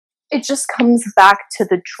it just comes back to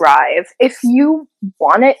the drive. If you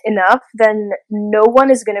want it enough, then no one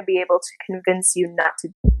is going to be able to convince you not to.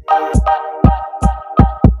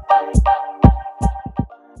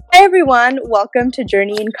 Hi everyone, welcome to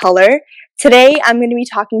Journey in Color. Today I'm going to be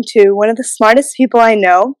talking to one of the smartest people I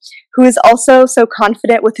know, who is also so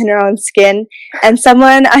confident within her own skin, and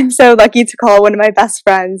someone I'm so lucky to call one of my best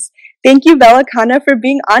friends. Thank you, Bela Khanna, for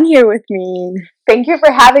being on here with me. Thank you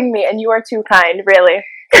for having me, and you are too kind, really.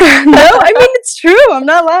 No, I mean, it's true. I'm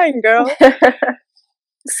not lying, girl.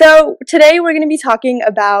 So today we're going to be talking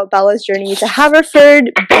about Bella's journey to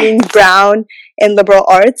Haverford, being brown in liberal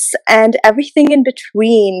arts, and everything in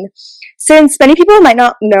between. Since many people might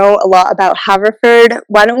not know a lot about Haverford,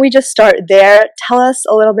 why don't we just start there? Tell us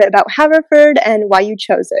a little bit about Haverford and why you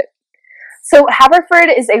chose it. So Haverford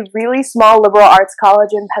is a really small liberal arts college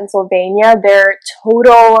in Pennsylvania. Their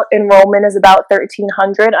total enrollment is about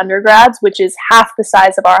 1,300 undergrads, which is half the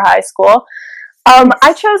size of our high school.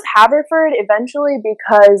 I chose Haverford eventually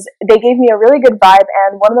because they gave me a really good vibe,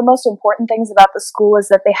 and one of the most important things about the school is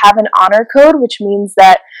that they have an honor code, which means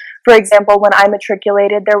that, for example, when I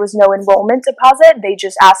matriculated, there was no enrollment deposit. They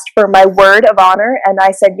just asked for my word of honor, and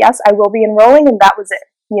I said, yes, I will be enrolling, and that was it.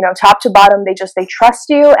 You know, top to bottom, they trust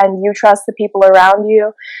you, and you trust the people around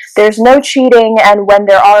you. There's no cheating, and when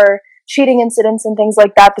there are cheating incidents and things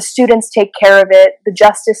like that, the students take care of it. The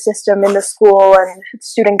justice system in the school and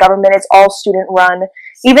student government, it's all student run.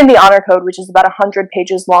 Even the honor code, which is about 100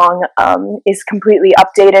 pages long, is completely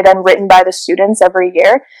updated and written by the students every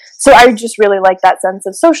year. So I just really like that sense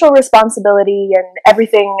of social responsibility, and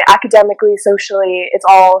everything academically, socially, it's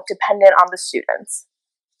all dependent on the students.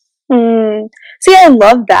 See, I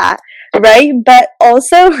love that, right? But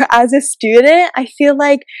also, as a student, I feel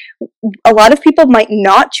like a lot of people might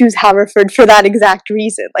not choose Haverford for that exact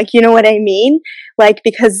reason. Like, you know what I mean? Like,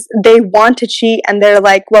 because they want to cheat and they're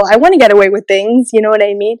like, well, I want to get away with things, you know what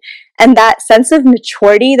I mean? And that sense of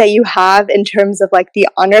maturity that you have in terms of like the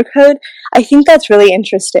honor code, I think that's really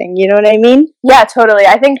interesting, you know what I mean? Yeah, totally.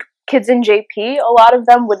 I think kids in JP, a lot of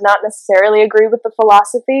them would not necessarily agree with the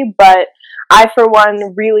philosophy, but I, for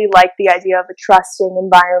one, really like the idea of a trusting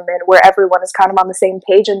environment where everyone is kind of on the same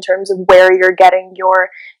page in terms of where you're getting your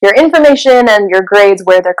information and your grades,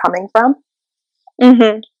 where they're coming from.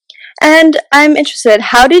 And I'm interested,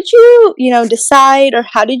 how did you, decide, or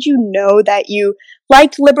how did you know that you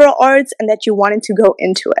liked liberal arts and that you wanted to go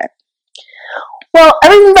into it? Well,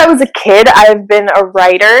 ever since I was a kid, I've been a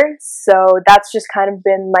writer, so that's just kind of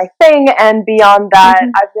been my thing, and beyond that,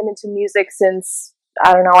 I've been into music since,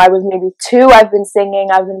 I don't know, I was maybe 2. I've been singing,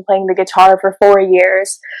 I've been playing the guitar for 4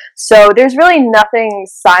 years, so there's really nothing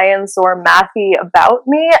science or mathy about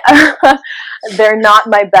me. They're not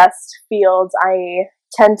my best fields. I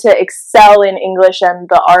tend to excel in English and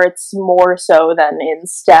the arts more so than in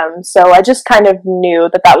STEM, so I just kind of knew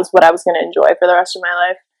that that was what I was going to enjoy for the rest of my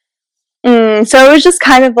life. So it was just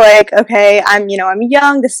kind of like, okay, I'm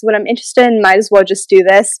young, this is what I'm interested in, might as well just do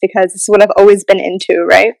this because this is what I've always been into,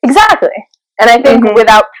 right? Exactly. And I think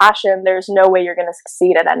without passion, there's no way you're going to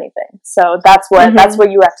succeed at anything. So that's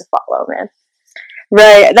what you have to follow, man.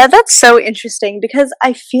 Right. That's so interesting because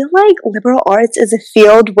I feel like liberal arts is a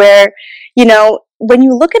field where, when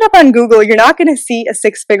you look it up on Google, you're not going to see a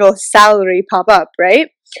 6-figure salary pop up, right?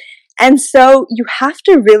 And so you have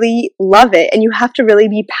to really love it and you have to really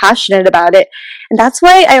be passionate about it. And that's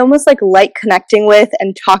why I almost like connecting with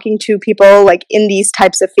and talking to people like in these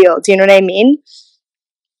types of fields. You know what I mean?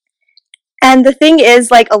 And the thing is,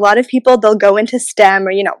 like, a lot of people, they'll go into STEM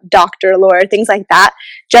or, doctor, lawyer, things like that,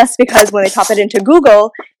 just because when they pop it into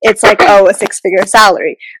Google, it's like, oh, a 6-figure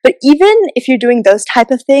salary. But even if you're doing those type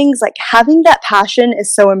of things, like, having that passion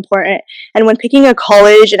is so important. And when picking a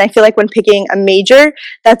college, and I feel like when picking a major,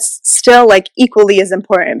 that's still, like, equally as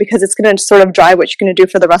important because it's going to sort of drive what you're going to do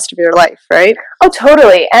for the rest of your life, right? Oh,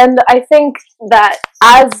 totally. And I think that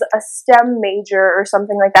as a STEM major or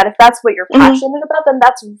something like that, if that's what you're passionate about, then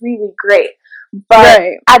that's really great. But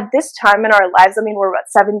at this time in our lives, I mean, we're about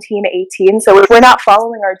 17, 18, so if we're not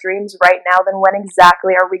following our dreams right now, then when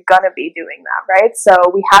exactly are we going to be doing that, right? So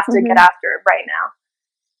we have to get after it right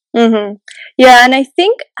now. Yeah, and I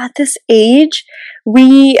think at this age,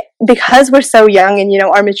 because we're so young and,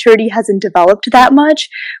 our maturity hasn't developed that much,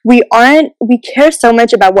 we care so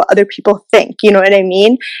much about what other people think, you know what I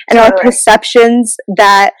mean? And our perceptions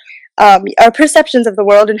of the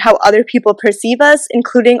world and how other people perceive us,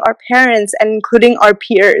 including our parents and including our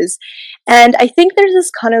peers. And I think there's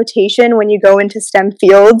this connotation when you go into STEM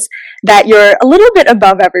fields that you're a little bit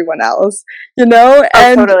above everyone else, And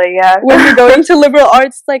totally, yeah. When you're going to liberal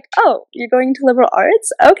arts, it's like, oh, you're going to liberal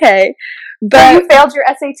arts? Okay. But you failed your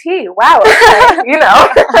SAT. Wow.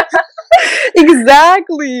 Okay.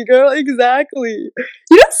 Exactly, girl, exactly.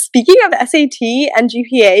 Speaking of SAT and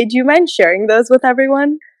GPA, do you mind sharing those with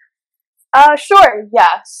everyone? Sure,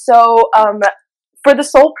 yeah. So, for the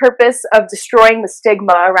sole purpose of destroying the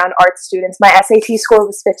stigma around art students, my SAT score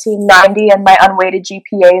was 1590 and my unweighted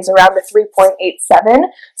GPA is around the 3.87.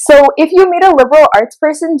 So if you meet a liberal arts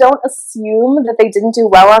person, don't assume that they didn't do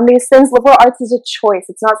well on these things. Liberal arts is a choice.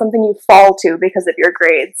 It's not something you fall to because of your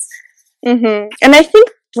grades. And I think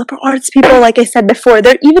liberal arts people, like I said before,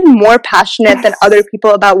 they're even more passionate than other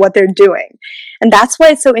people about what they're doing. And that's why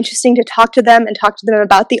it's so interesting to talk to them and talk to them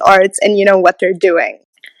about the arts and, what they're doing.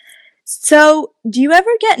 So, do you ever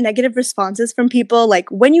get negative responses from people, like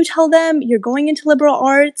when you tell them you're going into liberal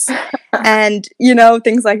arts and,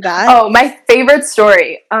 things like that? Oh, my favorite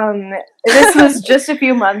story. This was just a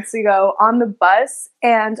few months ago on the bus,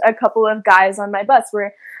 and a couple of guys on my bus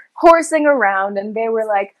were horsing around, and they were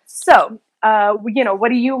like, so, what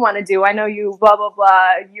do you want to do? I know you, blah, blah,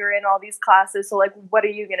 blah, you're in all these classes, so, like, what are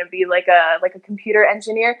you going to be, like a computer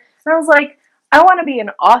engineer? And I was like, I want to be an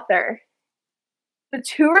author. The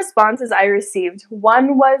two responses I received,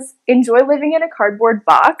 one was, enjoy living in a cardboard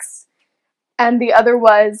box, and the other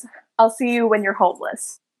was, I'll see you when you're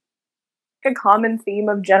homeless. A common theme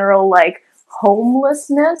of general, like,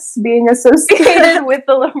 homelessness being associated with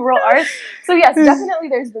the liberal arts. So yes, definitely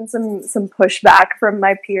there's been some pushback from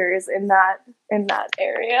my peers in that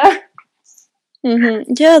area.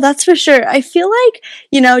 Yeah, that's for sure. I feel like,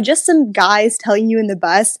 just some guys telling you in the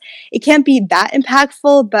bus, it can't be that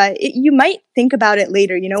impactful, but you might think about it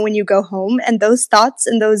later, when you go home, and those thoughts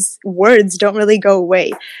and those words don't really go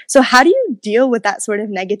away. So, how do you deal with that sort of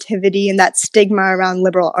negativity and that stigma around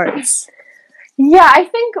liberal arts? Yeah, I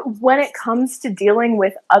think when it comes to dealing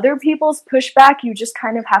with other people's pushback, you just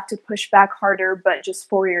kind of have to push back harder, but just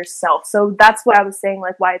for yourself. So that's what I was saying,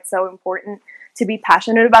 like, why it's so important to be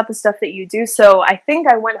passionate about the stuff that you do. So I think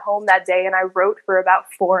I went home that day and I wrote for about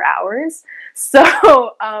 4 hours. So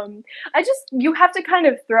you have to kind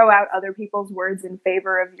of throw out other people's words in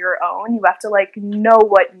favor of your own. You have to, like, know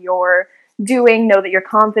what you're doing, know that you're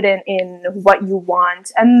confident in what you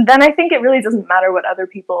want. And then I think it really doesn't matter what other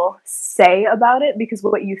people say about it, because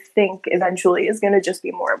what you think eventually is going to just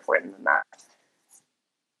be more important than that.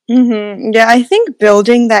 Yeah, I think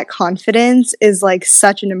building that confidence is like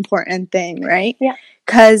such an important thing, right? Yeah.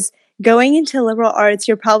 Because going into liberal arts,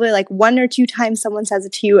 you're probably like one or two times someone says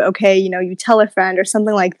it to you, okay, you tell a friend or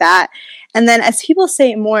something like that. And then as people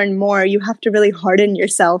say it more and more, you have to really harden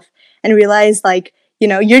yourself and realize, like,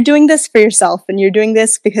 you're doing this for yourself and you're doing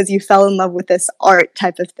this because you fell in love with this art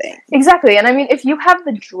type of thing. Exactly. And I mean, if you have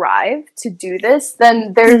the drive to do this,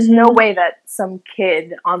 then there's no way that some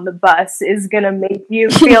kid on the bus is going to make you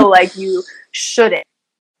feel like you shouldn't.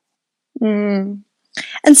 And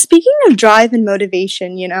speaking of drive and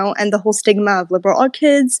motivation, and the whole stigma of liberal art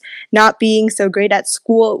kids not being so great at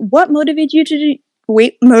school, what motivated you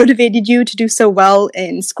to do so well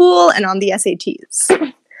in school and on the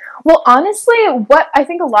SATs? Well, honestly, what I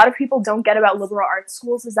think a lot of people don't get about liberal arts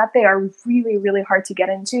schools is that they are really, really hard to get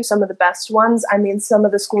into. Some of the best ones. I mean, some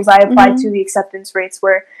of the schools I applied to, the acceptance rates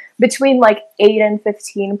were between like 8 and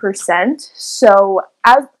 15%. So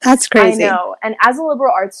that's crazy. I know. And as a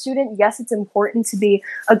liberal arts student, yes, it's important to be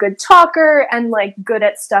a good talker and like good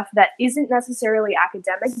at stuff that isn't necessarily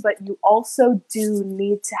academic, but you also do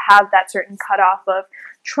need to have that certain cutoff of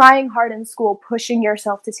trying hard in school, pushing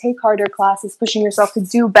yourself to take harder classes, pushing yourself to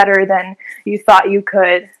do better than you thought you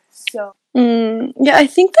could. So yeah, I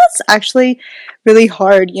think that's actually really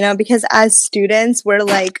hard, because as students, we're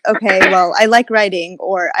like, okay, well, I like writing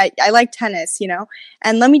or I like tennis,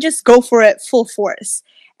 and let me just go for it full force.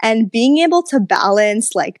 And being able to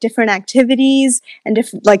balance like different activities and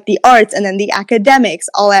different, like the arts and then the academics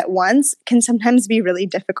all at once can sometimes be really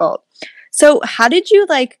difficult. So how did you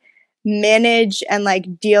like manage and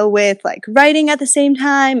like deal with like writing at the same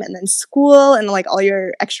time and then school and like all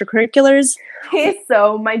your extracurriculars?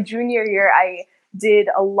 So my junior year, I did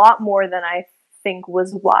a lot more than I think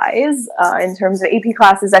was wise in terms of AP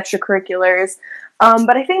classes, extracurriculars.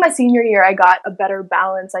 But I think my senior year, I got a better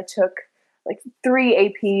balance. I took like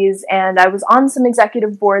 3 APs and I was on some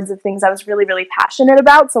executive boards of things I was really, really passionate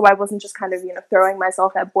about. So I wasn't just kind of, throwing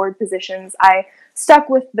myself at board positions. I stuck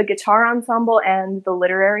with the guitar ensemble and the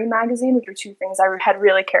literary magazine, which were 2 things I had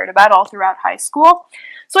really cared about all throughout high school.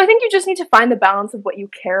 So I think you just need to find the balance of what you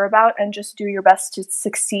care about and just do your best to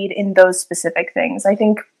succeed in those specific things. I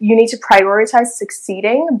think you need to prioritize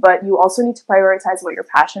succeeding, but you also need to prioritize what you're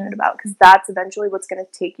passionate about, because that's eventually what's going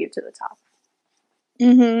to take you to the top.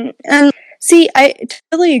 And see, I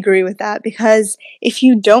totally agree with that because if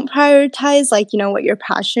you don't prioritize, like, what you're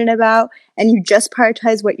passionate about and you just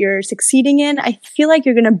prioritize what you're succeeding in, I feel like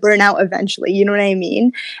you're going to burn out eventually. You know what I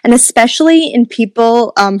mean? And especially in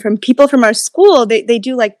people from our school, they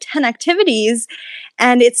do like 10 activities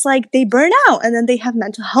and it's like they burn out and then they have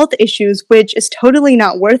mental health issues, which is totally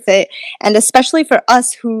not worth it. And especially for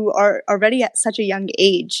us who are already at such a young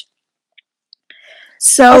age. Oh,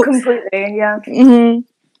 So, completely, yeah. mhm.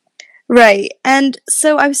 Right. And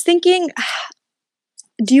so I was thinking,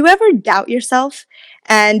 do you ever doubt yourself?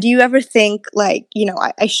 And do you ever think, like,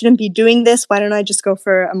 I shouldn't be doing this? Why don't I just go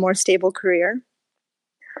for a more stable career?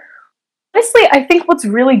 Honestly, I think what's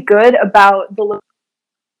really good about the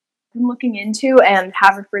I'm looking into and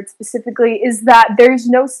Haverford specifically is that there's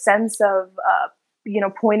no sense of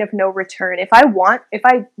point of no return. If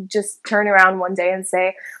I just turn around one day and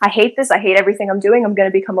say I hate this, I hate everything I'm doing, I'm going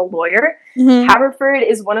to become a lawyer. Mm-hmm. Haverford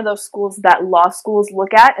is one of those schools that law schools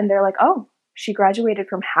look at and they're like, oh, she graduated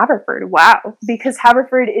from Haverford, wow, because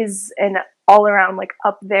Haverford is an all around like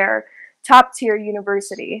up there top tier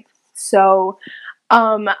university. So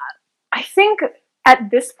um, I think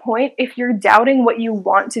at this point, if you're doubting what you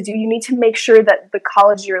want to do, you need to make sure that the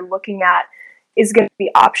college you're looking at is going to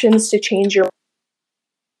be options to change your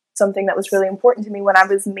something that was really important to me when I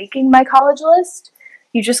was making my college list.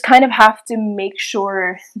 You just kind of have to make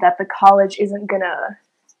sure that the college isn't going to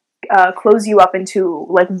close you up into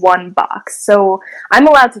like one box. So I'm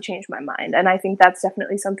allowed to change my mind. And I think that's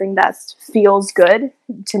definitely something that feels good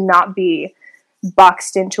to not be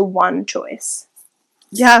boxed into one choice.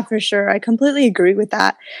 Yeah, for sure. I completely agree with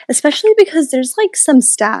that. Especially because there's like some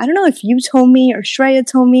stat. I don't know if you told me or Shreya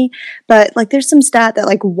told me, but like there's some stat that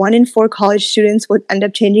like 1 in 4 college students would end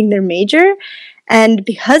up changing their major. And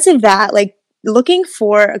because of that, like looking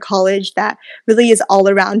for a college that really is all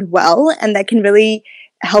around well and that can really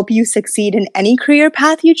help you succeed in any career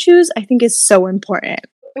path you choose, I think is so important.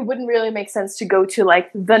 It wouldn't really make sense to go to like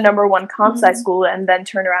the number one comp sci school and then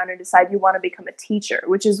turn around and decide you want to become a teacher,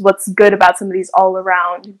 which is what's good about some of these all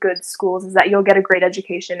around good schools is that you'll get a great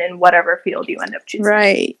education in whatever field you end up choosing.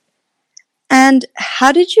 Right. And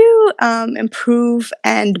how did you improve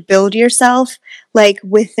and build yourself like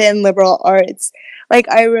within liberal arts? Like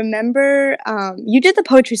I remember you did the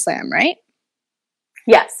poetry slam, right?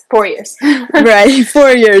 Yes, 4 years. Right, 4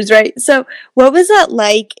 years, right? So what was that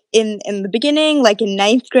like in the beginning, like in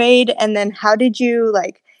ninth grade, and then how did you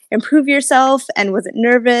like improve yourself? And was it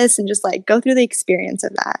nervous? And just like go through the experience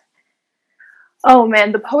of that. Oh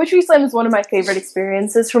man, the poetry slam is one of my favorite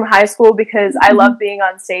experiences from high school because I love being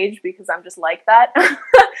on stage because I'm just like that.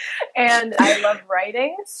 And I love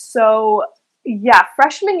writing. So, yeah,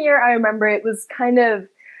 freshman year, I remember it was kind of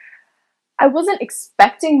I wasn't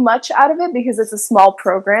expecting much out of it because it's a small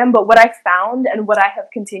program, but what I found and what I have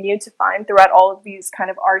continued to find throughout all of these kind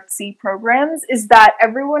of artsy programs is that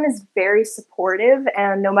everyone is very supportive,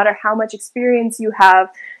 and no matter how much experience you have,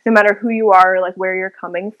 no matter who you are, like where you're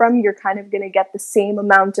coming from, you're kind of going to get the same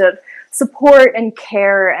amount of support and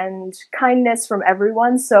care and kindness from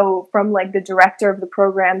everyone. So from like the director of the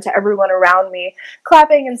program to everyone around me,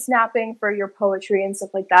 clapping and snapping for your poetry and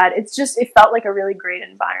stuff like that. It felt like a really great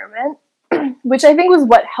environment. Which I think was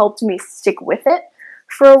what helped me stick with it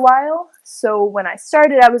for a while. So when I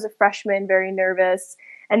started, I was a freshman, very nervous,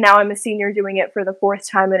 and now I'm a senior doing it for the fourth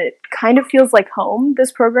time, and it kind of feels like home,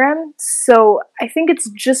 this program. So I think it's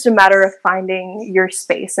just a matter of finding your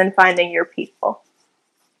space and finding your people.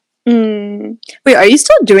 Wait, are you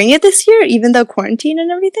still doing it this year, even though quarantine and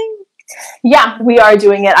everything? Yeah, we are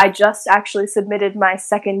doing it. I just actually submitted my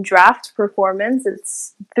second draft performance.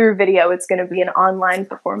 It's through video. It's going to be an online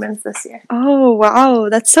performance this year. Oh, wow.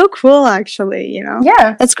 That's so cool, actually,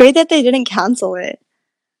 Yeah. That's great that they didn't cancel it.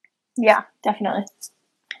 Yeah, definitely.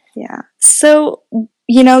 Yeah. So,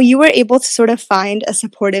 you were able to sort of find a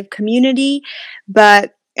supportive community, and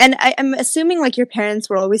I'm assuming like your parents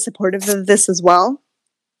were always supportive of this as well.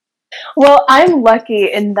 Well, I'm lucky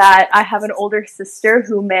in that I have an older sister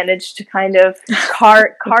who managed to kind of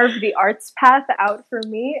carve the arts path out for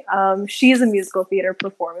me. She's a musical theater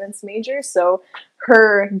performance major, so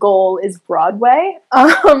her goal is Broadway,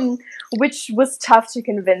 which was tough to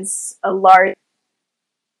convince a large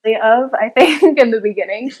of, I think, in the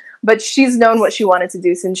beginning. But she's known what she wanted to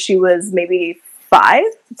do since she was maybe 5,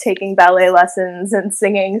 taking ballet lessons and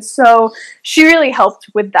singing. So she really helped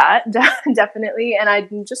with that, definitely. And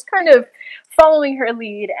I'm just kind of following her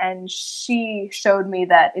lead, and she showed me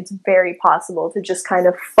that it's very possible to just kind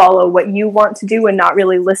of follow what you want to do and not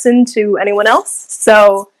really listen to anyone else.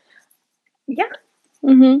 So, yeah.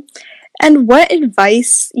 Mm-hmm. And what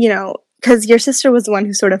advice, because your sister was the one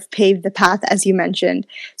who sort of paved the path, as you mentioned.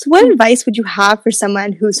 So what advice would you have for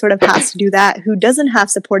someone who sort of has to do that, who doesn't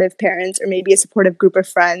have supportive parents or maybe a supportive group of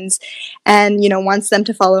friends and, wants them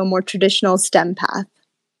to follow a more traditional STEM path?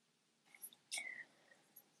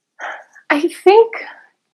 I think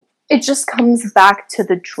it just comes back to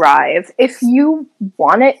the drive. If you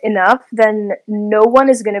want it enough, then no one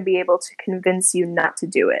is going to be able to convince you not to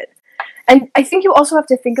do it. And I think you also have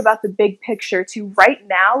to think about the big picture too. Right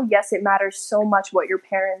now, yes, it matters so much what your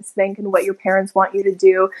parents think and what your parents want you to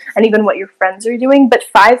do, and even what your friends are doing. But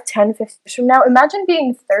 5, 10, 15 years from now, imagine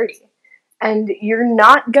being 30 and you're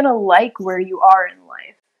not going to like where you are in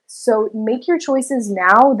life. So make your choices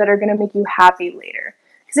now that are going to make you happy later.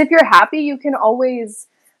 Because if you're happy, you can always.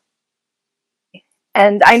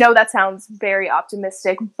 And I know that sounds very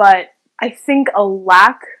optimistic, but I think a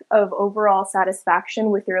lack of overall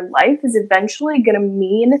satisfaction with your life is eventually going to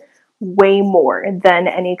mean way more than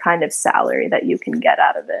any kind of salary that you can get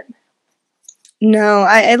out of it. No,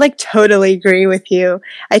 I like totally agree with you.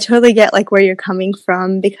 I totally get like where you're coming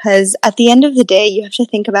from, because at the end of the day, you have to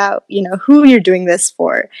think about, who you're doing this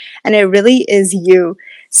for. And it really is you.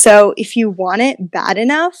 So if you want it bad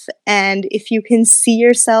enough, and if you can see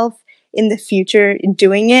yourself in the future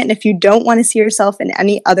doing it, and if you don't want to see yourself in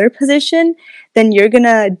any other position, then you're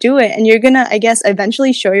gonna do it. And you're gonna, I guess,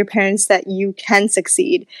 eventually show your parents that you can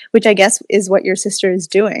succeed, which I guess is what your sister is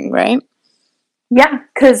doing, right? Yeah,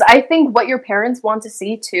 because I think what your parents want to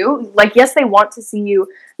see too, like, yes, they want to see you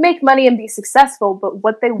make money and be successful, but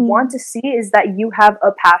what they want to see is that you have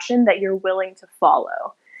a passion that you're willing to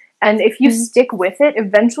follow. And if you stick with it,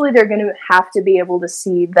 eventually they're going to have to be able to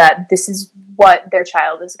see that this is what their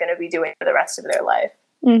child is going to be doing for the rest of their life.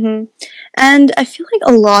 Mm-hmm. And I feel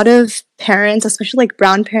like a lot of parents, especially like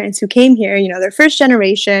brown parents who came here, they're first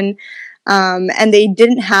generation, and they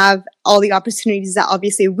didn't have all the opportunities that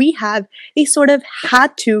obviously we have. They sort of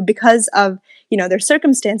had to, because of their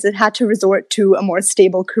circumstances, had to resort to a more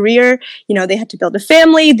stable career. They had to build a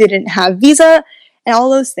family. They didn't have visa and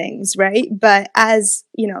all those things, right? But as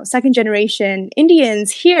second generation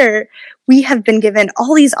Indians here, we have been given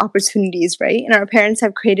all these opportunities, right? And our parents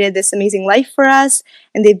have created this amazing life for us,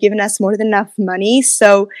 and they've given us more than enough money.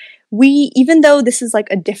 So we, even though this is like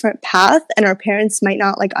a different path and our parents might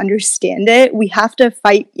not like understand it, we have to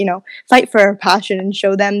fight for our passion and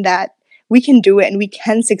show them that we can do it and we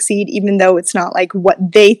can succeed, even though it's not like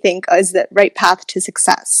what they think is the right path to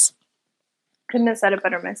success. Couldn't have said it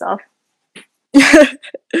better myself.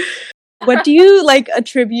 What do you like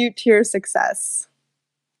attribute to your success?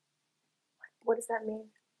 What does that mean?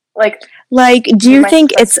 Like, do you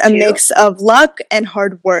think it's a mix of luck and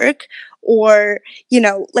hard work? Or,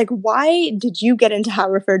 like, why did you get into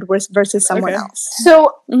Haverford versus someone else?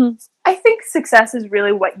 So, I think success is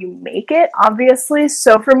really what you make it, obviously.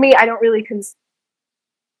 So for me, I don't really consider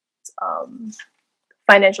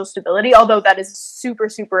financial stability, although that is super,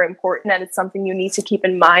 super important, and it's something you need to keep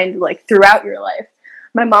in mind, like, throughout your life.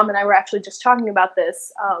 My mom and I were actually just talking about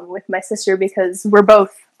this with my sister, because we're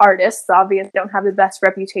both artists, obviously don't have the best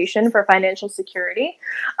reputation for financial security.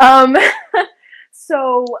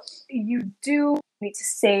 So you do need to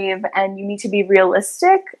save and you need to be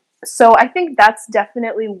realistic. So I think that's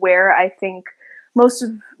definitely where I think most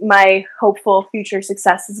of my hopeful future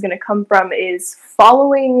success is going to come from, is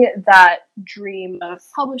following that dream of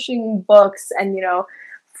publishing books and,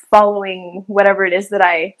 following whatever it is that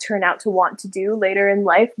I turn out to want to do later in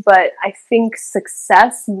life. But I think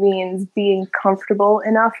success means being comfortable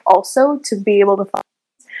enough also to be able to find,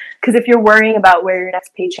 because if you're worrying about where your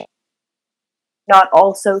next paycheck, not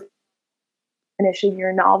also finishing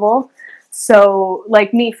your novel. So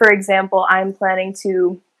like me, for example, I'm planning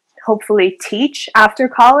to hopefully teach after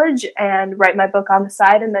college and write my book on the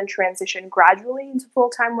side and then transition gradually into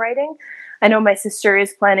full-time writing. I know my sister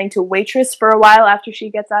is planning to waitress for a while after she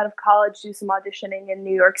gets out of college, do some auditioning in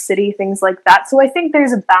New York City, things like that. So I think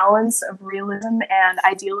there's a balance of realism and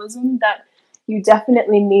idealism that you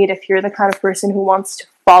definitely need if you're the kind of person who wants to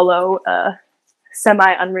follow a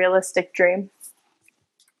semi-unrealistic dream.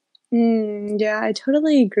 Yeah, I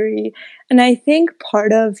totally agree. And I think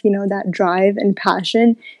part of, that drive and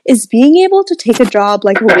passion is being able to take a job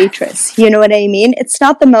like a waitress. You know what I mean? It's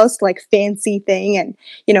not the most like fancy thing. And,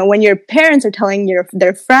 when your parents are telling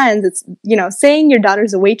their friends, it's, saying your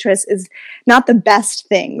daughter's a waitress is not the best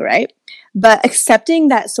thing, right? But accepting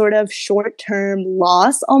that sort of short-term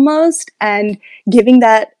loss almost, and giving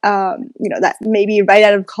that, that maybe right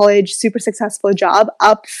out of college, super successful job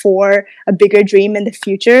up for a bigger dream in the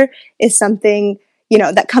future is something,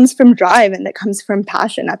 that comes from drive and that comes from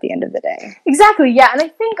passion at the end of the day. Exactly, yeah. And I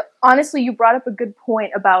think, honestly, you brought up a good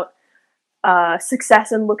point about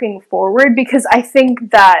success and looking forward, because I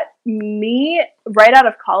think that me, right out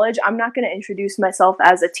of college, I'm not going to introduce myself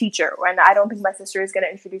as a teacher, and I don't think my sister is going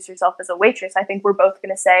to introduce herself as a waitress. I think we're both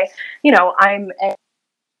going to say, I'm an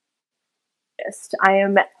artist. I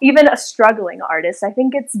am even a struggling artist. I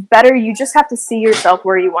think it's better, you just have to see yourself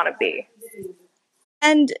where you want to be.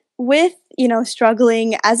 And with,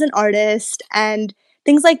 struggling as an artist and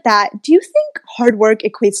things like that, do you think hard work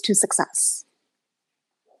equates to success?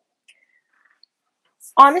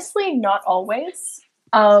 Honestly, not always.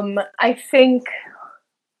 I think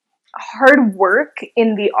hard work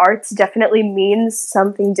in the arts definitely means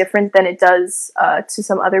something different than it does to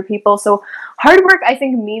some other people. So, hard work, I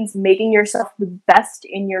think, means making yourself the best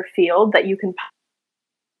in your field that you can.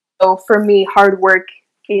 So, for me, hard work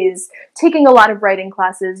is taking a lot of writing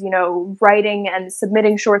classes, writing and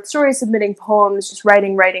submitting short stories, submitting poems, just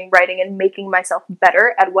writing, writing, writing, and making myself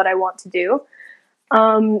better at what I want to do.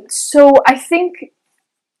 So, I think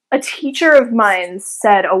a teacher of mine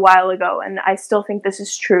said a while ago, and I still think this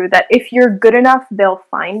is true, that if you're good enough, they'll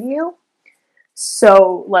find you.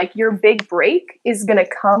 So, like, your big break is going to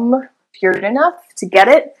come if you're good enough to get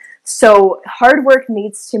it. So, hard work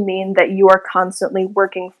needs to mean that you are constantly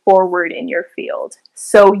working forward in your field.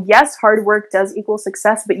 So, yes, hard work does equal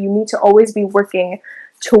success, but you need to always be working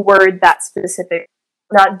toward that specific,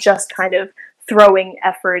 not just kind of throwing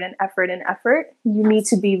effort and effort and effort. You need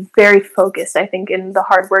to be very focused, I think, in the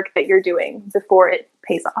hard work that you're doing before it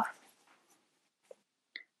pays off.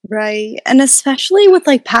 Right. And especially with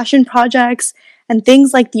like passion projects and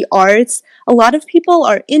things like the arts, a lot of people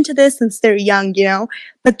are into this since they're young,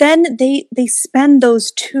 but then they spend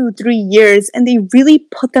those 2, 3 years and they really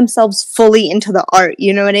put themselves fully into the art,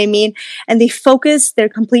 you know what I mean? And they focus their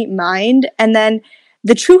complete mind. And then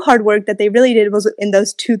the true hard work that they really did was in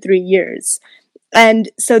those 2, 3 years. And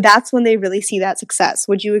so that's when they really see that success.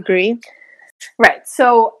 Would you agree? Right.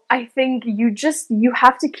 So I think you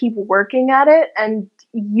have to keep working at it, and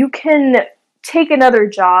you can take another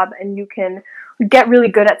job and you can get really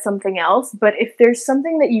good at something else. But if there's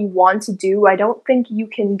something that you want to do, I don't think you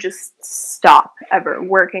can just stop ever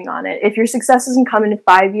working on it. If your success doesn't come in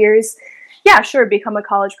 5 years, yeah, sure, become a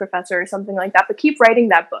college professor or something like that, but keep writing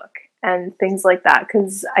that book and things like that,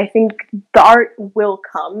 because I think the art will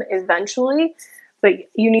come eventually, but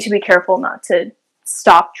you need to be careful not to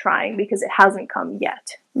stop trying because it hasn't come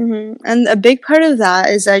yet. Mm-hmm. And a big part of that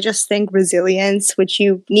is, I just think, resilience, which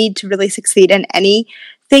you need to really succeed in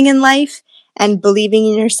anything in life, and believing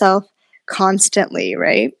in yourself constantly,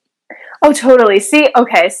 right? Oh, totally. See,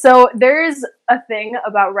 okay, so there's a thing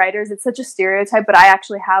about writers. It's such a stereotype, but I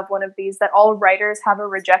actually have one of these, that all writers have a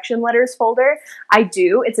rejection letters folder. I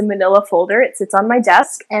do. It's a manila folder. It sits on my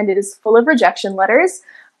desk, and it is full of rejection letters.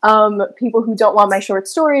 People who don't want my short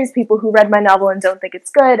stories, people who read my novel and don't think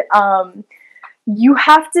it's good. You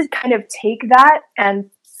have to kind of take that and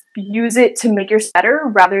use it to make yourself better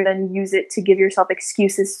rather than use it to give yourself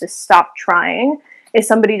excuses to stop trying. If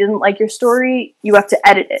somebody didn't like your story, you have to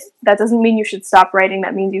edit it. That doesn't mean you should stop writing.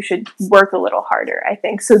 That means you should work a little harder, I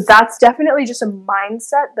think. So that's definitely just a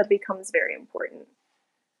mindset that becomes very important.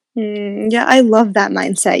 Yeah, I love that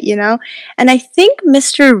mindset, And I think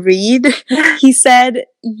Mr. Reed, he said,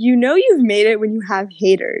 you've made it when you have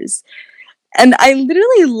haters. And I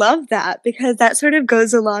literally love that, because that sort of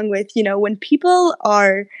goes along with, when people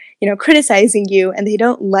are, criticizing you and they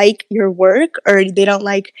don't like your work, or they don't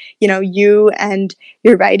like, you and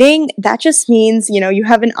your writing, that just means, you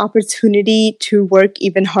have an opportunity to work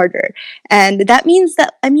even harder. And that means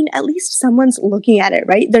that, at least someone's looking at it,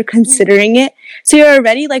 right? They're considering it. So you're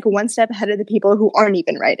already like one step ahead of the people who aren't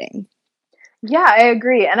even writing. Yeah, I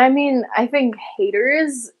agree. And I think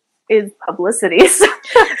haters is publicity.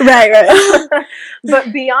 Right.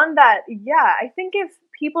 But beyond that, yeah, I think if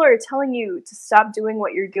people are telling you to stop doing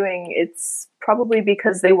what you're doing, it's probably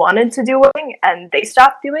because they wanted to do it and they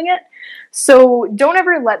stopped doing it. So don't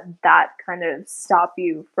ever let that kind of stop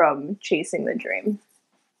you from chasing the dream.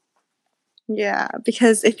 Yeah,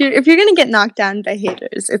 because if you're gonna get knocked down by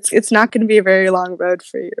haters, it's not gonna be a very long road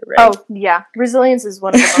for you, right? Oh yeah, resilience is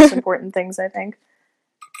one of the most important things, I think.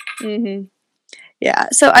 Mm-hmm. Yeah,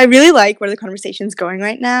 so I really like where the conversation's going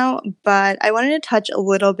right now, but I wanted to touch a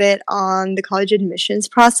little bit on the college admissions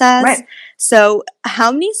process. Right. So,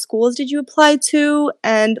 how many schools did you apply to,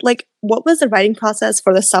 and like, what was the writing process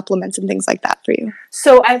for the supplements and things like that for you?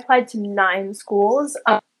 So I applied to 9 schools.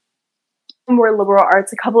 Were liberal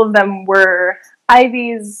arts. A couple of them were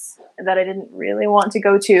Ivies that I didn't really want to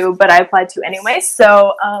go to, but I applied to anyway.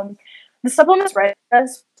 So the supplements writing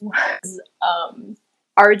process was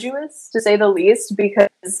arduous, to say the least,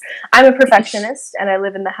 because I'm a perfectionist and I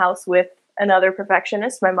live in the house with another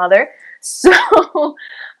perfectionist, my mother. So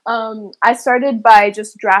I started by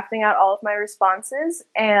just drafting out all of my responses,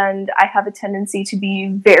 and I have a tendency to be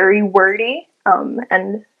very wordy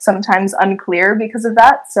and sometimes unclear because of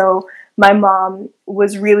that. So my mom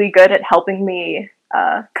was really good at helping me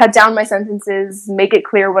cut down my sentences, make it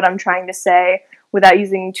clear what I'm trying to say without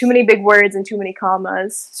using too many big words and too many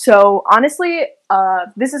commas. So honestly,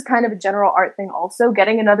 this is kind of a general art thing also.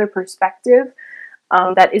 Getting another perspective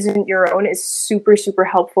that isn't your own is super, super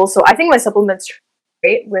helpful. So I think my supplements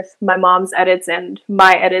great with my mom's edits and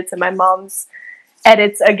my edits and my mom's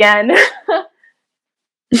edits again.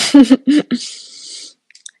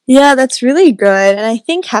 Yeah, that's really good. And I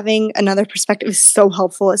think having another perspective is so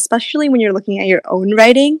helpful, especially when you're looking at your own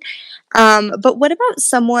writing. But what about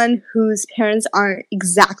someone whose parents aren't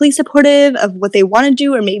exactly supportive of what they want to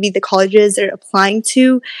do, or maybe the colleges they're applying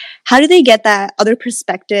to? How do they get that other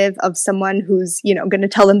perspective of someone who's, going to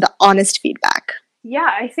tell them the honest feedback? Yeah,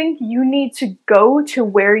 I think you need to go to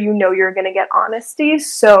where you know you're going to get honesty.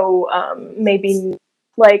 So maybe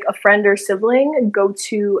like a friend or sibling, go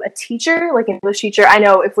to a teacher, like an English teacher. I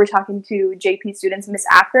know if we're talking to JP students, Miss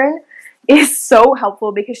Akron is so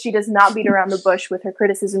helpful because she does not beat around the bush with her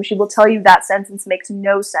criticism. She will tell you that sentence makes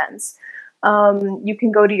no sense. You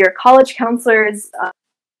can go to your college counselors.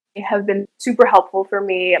 They have been super helpful for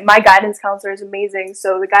me. My guidance counselor is amazing.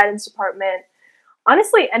 So the guidance department,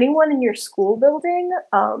 honestly, anyone in your school building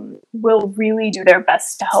will really do their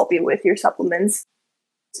best to help you with your supplements.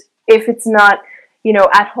 If it's not,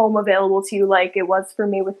 at home available to you like it was for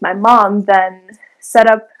me with my mom, then set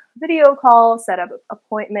up video call, set up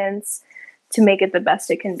appointments to make it the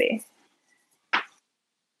best it can be.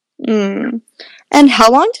 Mm. And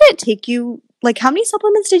how long did it take you? Like, how many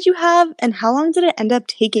supplements did you have, and how long did it end up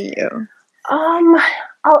taking you? Um,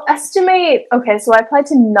 I'll estimate. Okay, so I applied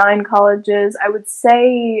to 9 colleges. I would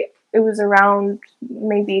say it was around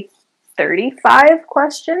maybe 35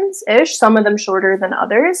 questions ish. Some of them shorter than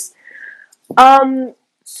others.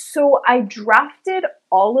 So I drafted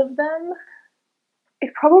all of them.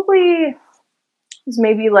 It probably was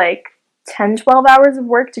maybe like 10, 12 hours of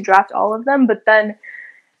work to draft all of them. But then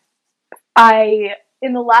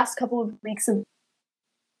in the last couple of weeks of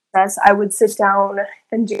this, I would sit down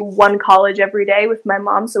and do one college every day with my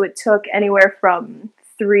mom. So it took anywhere from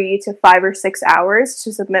 3 to 5 or 6 hours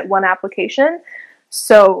to submit one application.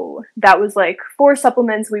 So that was like 4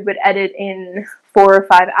 supplements we would edit in 4 or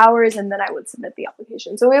 5 hours, and then I would submit the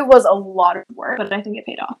application. So it was a lot of work, but I think it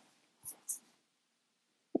paid off.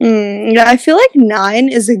 Yeah, I feel like 9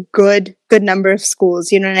 is a good number of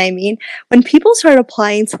schools, you know what I mean? When people start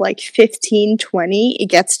applying to like 15, 20, it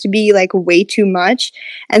gets to be like way too much.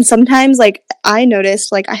 And sometimes like I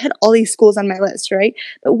noticed like I had all these schools on my list, right?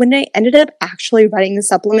 But when I ended up actually writing the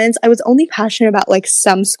supplements, I was only passionate about like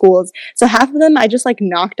some schools. So half of them I just like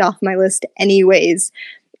knocked off my list anyways.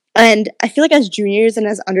 And I feel like as juniors and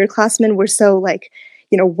as underclassmen, we're so like,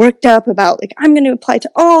 worked up about like, I'm going to apply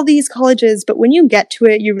to all these colleges. But when you get to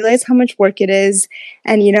it, you realize how much work it is.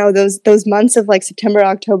 And, those months of like September,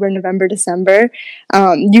 October, November, December,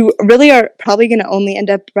 you really are probably going to only end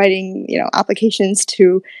up writing, applications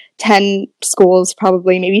to 10 schools,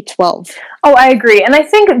 probably maybe 12. Oh, I agree. And I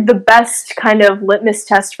think the best kind of litmus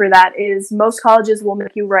test for that is most colleges will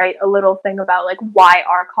make you write a little thing about like why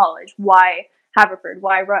our college, why Haverford,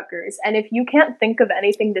 why Rutgers. And if you can't think of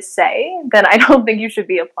anything to say, then I don't think you should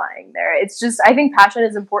be applying there. It's just, I think passion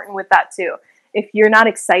is important with that too. If you're not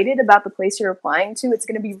excited about the place you're applying to, it's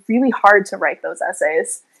going to be really hard to write those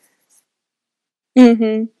essays.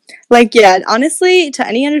 Mm-hmm. Like, yeah, honestly, to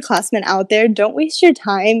any underclassmen out there, don't waste your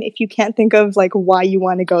time if you can't think of like why you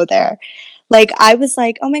want to go there. Like, I was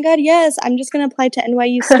like, oh my god, yes, I'm just gonna apply to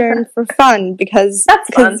NYU Stern for fun because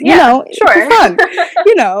That's fun. Yeah, for sure. fun,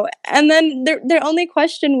 And then their only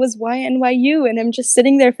question was why NYU, and I'm just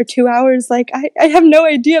sitting there for 2 hours, like I have no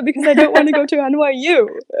idea because I don't want to go to NYU.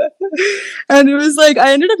 And it was like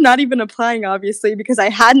I ended up not even applying, obviously, because I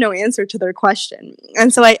had no answer to their question.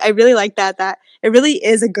 And so I really like that it really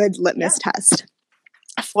is a good litmus test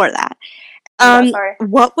for that. Sorry.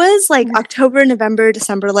 What was like October, November,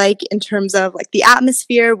 December like in terms of like the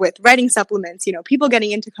atmosphere with writing supplements, people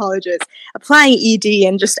getting into colleges, applying ED,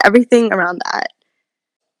 and just everything around that?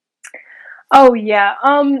 Oh yeah.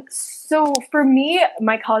 So for me,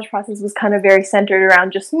 my college process was kind of very centered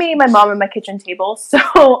around just me, my mom, and my kitchen table. So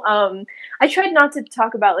I tried not to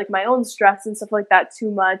talk about like my own stress and stuff like that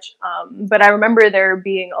too much. But I remember there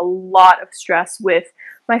being a lot of stress with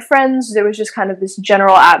my friends. There was just kind of this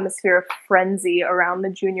general atmosphere of frenzy around the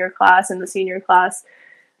junior class and the senior class.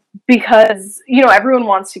 because, you know, everyone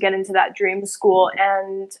wants to get into that dream school.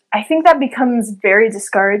 And I think that becomes very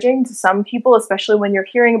discouraging to some people, especially when you're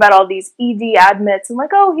hearing about all these ED admits and like,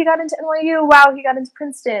 oh, he got into NYU, wow, he got into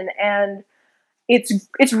Princeton. And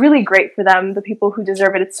it's really great for them, the people who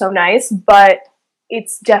deserve it. It's so nice, but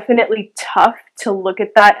it's definitely tough to look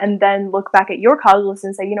at that and then look back at your college list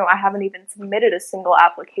and say, you know, I haven't even submitted a single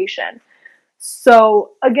application.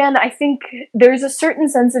 So again, I think there's a certain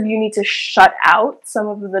sense of you need to shut out some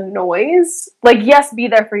of the noise. Like, yes, be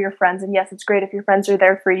there for your friends, and yes, it's great if your friends are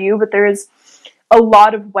there for you, but there's a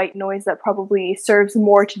lot of white noise that probably serves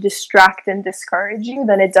more to distract and discourage you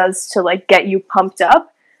than it does to like get you pumped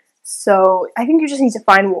up. So I think you just need to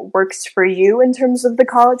find what works for you in terms of the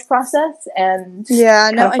college process and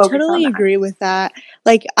Yeah, no, kind of I focus on totally that. agree with that.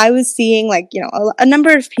 Like, I was seeing, like, a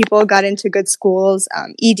number of people got into good schools,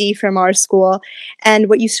 ED from our school. And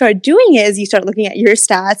what you start doing is you start looking at your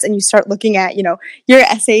stats and you start looking at, your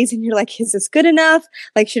essays, and you're like, is this good enough?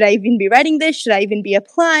 Like, should I even be writing this? Should I even be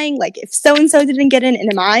applying? Like, if so and so didn't get in,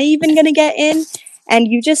 and am I even going to get in? And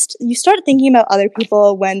you start thinking about other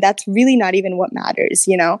people when that's really not even what matters.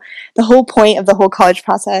 The whole point of the whole college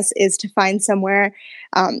process is to find somewhere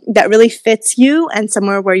that really fits you and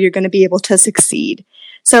somewhere where you're going to be able to succeed.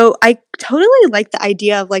 So I totally like the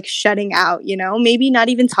idea of like shutting out, maybe not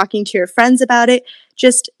even talking to your friends about it,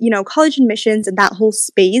 just, college admissions and that whole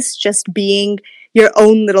space just being your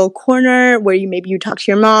own little corner where you talk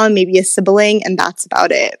to your mom, maybe a sibling, and that's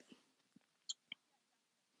about it.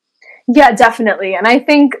 Yeah, definitely. And I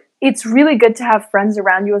think it's really good to have friends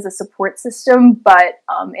around you as a support system, but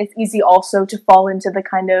it's easy also to fall into the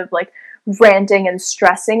kind of like ranting and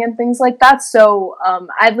stressing and things like that. So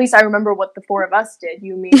at least I remember what the four of us did.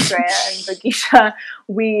 You, me, Drea, and Vagisha.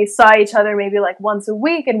 We saw each other maybe like once a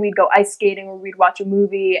week, and we'd go ice skating or we'd watch a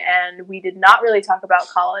movie, and we did not really talk about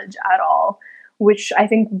college at all, which I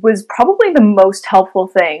think was probably the most helpful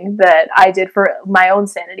thing that I did for my own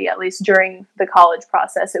sanity, at least during the college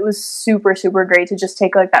process. It was super, super great to just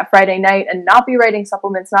take like that Friday night and not be writing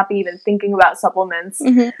supplements, not be even thinking about supplements.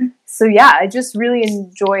 Mm-hmm. So yeah, I just really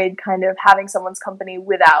enjoyed kind of having someone's company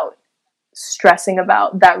without stressing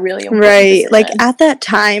about that really important Right. Like decision. at that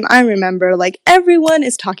time, I remember like everyone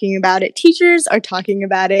is talking about it. Teachers are talking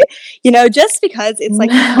about it, just because it's like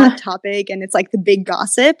the hot topic and it's like the big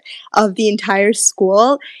gossip of the entire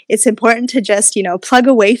school. It's important to just, plug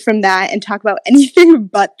away from that and talk about anything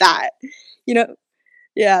but that. You know,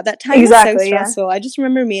 yeah, that time was so Exactly, yeah. stressful. I just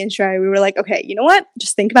remember me and Shari, we were like, okay, you know what?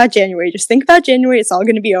 Just think about January. Just think about January. It's all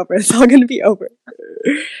going to be over. It's all going to be over.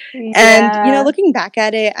 And, Yeah. looking back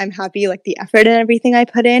at it, I'm happy, like, the effort and everything I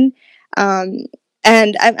put in. Um,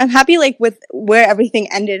 and I'm happy, like, with where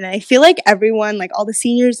everything ended. And I feel like everyone, like, all the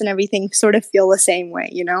seniors and everything sort of feel the same way.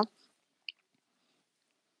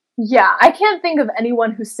 Yeah, I can't think of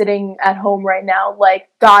anyone who's sitting at home right now like,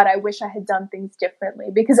 God, I wish I had done things differently,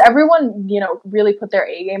 because everyone, really put their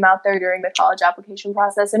A game out there during the college application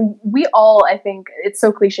process. And we all, I think, it's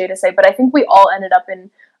so cliche to say, but I think we all ended up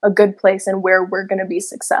in a good place and where we're going to be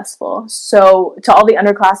successful. So to all the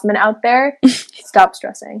underclassmen out there, stop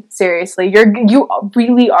stressing. Seriously, you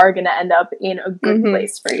really are going to end up in a good Mm-hmm.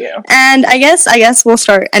 place for you. And I guess we'll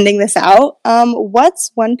start ending this out.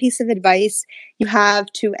 What's one piece of advice you have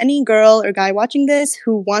to any girl or guy watching this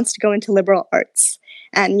who wants to go into liberal arts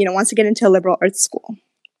and wants to get into a liberal arts school?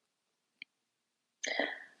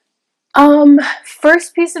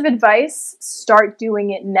 First piece of advice, start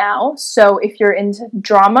doing it now. So if you're into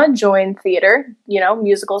drama, join theater,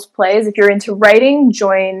 musicals, plays. If you're into writing,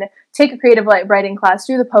 take a creative writing class,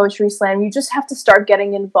 do the poetry slam. You just have to start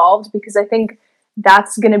getting involved, because I think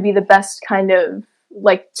that's going to be the best kind of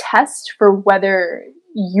like test for whether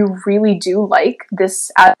you really do like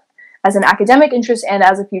this as an academic interest and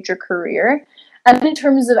as a future career. And in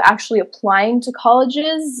terms of actually applying to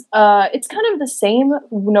colleges, it's kind of the same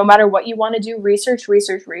no matter what you want to do. Research,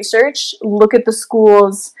 research, research. Look at the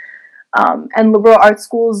schools. And liberal arts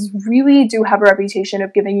schools really do have a reputation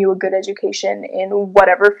of giving you a good education in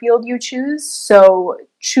whatever field you choose. So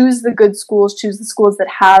choose the good schools, choose the schools that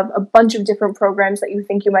have a bunch of different programs that you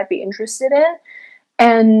think you might be interested in.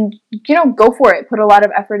 And, go for it. Put a lot of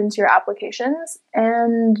effort into your applications,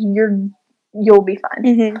 and you'll be fine.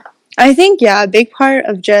 Mm-hmm. I think, yeah, a big part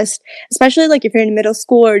of just, especially like if you're in middle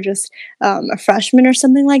school or just a freshman or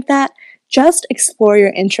something like that, just explore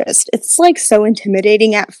your interest. It's like so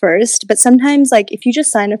intimidating at first, but sometimes like if you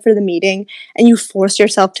just sign up for the meeting and you force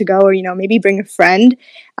yourself to go, or maybe bring a friend,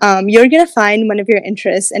 you're gonna find one of your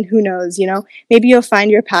interests, and who knows, maybe you'll find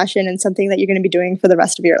your passion and something that you're gonna be doing for the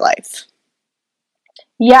rest of your life.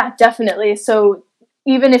 Yeah, definitely. So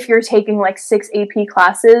even if you're taking like 6 AP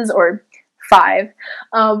classes or 5,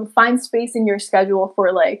 find space in your schedule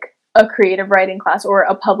for like a creative writing class or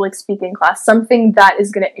a public speaking class, something that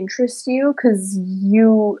is going to interest you, because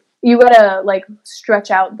you gotta like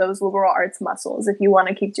stretch out those liberal arts muscles if you want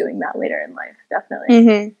to keep doing that later in life.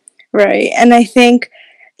 Definitely. Right. And I think,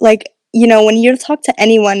 like, when you talk to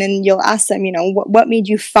anyone and you'll ask them, what made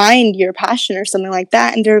you find your passion or something like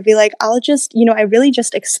that, and they'll be like, I really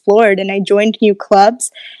just explored and I joined new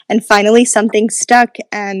clubs and finally something stuck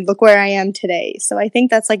and look where I am today. So I think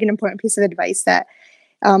that's like an important piece of advice that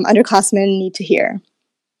underclassmen need to hear.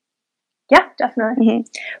 Yeah, definitely.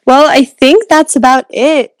 Well, I think that's about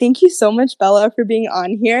it. Thank you so much, Bella, for being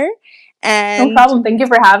on here. And no problem. Thank you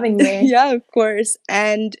for having me. Yeah, of course.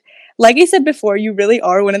 And like I said before, you really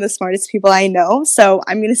are one of the smartest people I know. So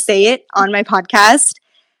I'm going to say it on my podcast.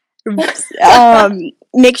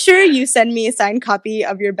 Make sure you send me a signed copy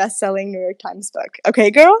of your best-selling New York Times book. Okay,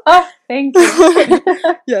 girl? Oh, thank you.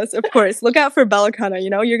 Yes, of course. Look out for Bela Khanna,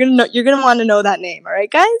 you're going to want to know that name, all right,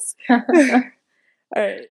 guys? All right.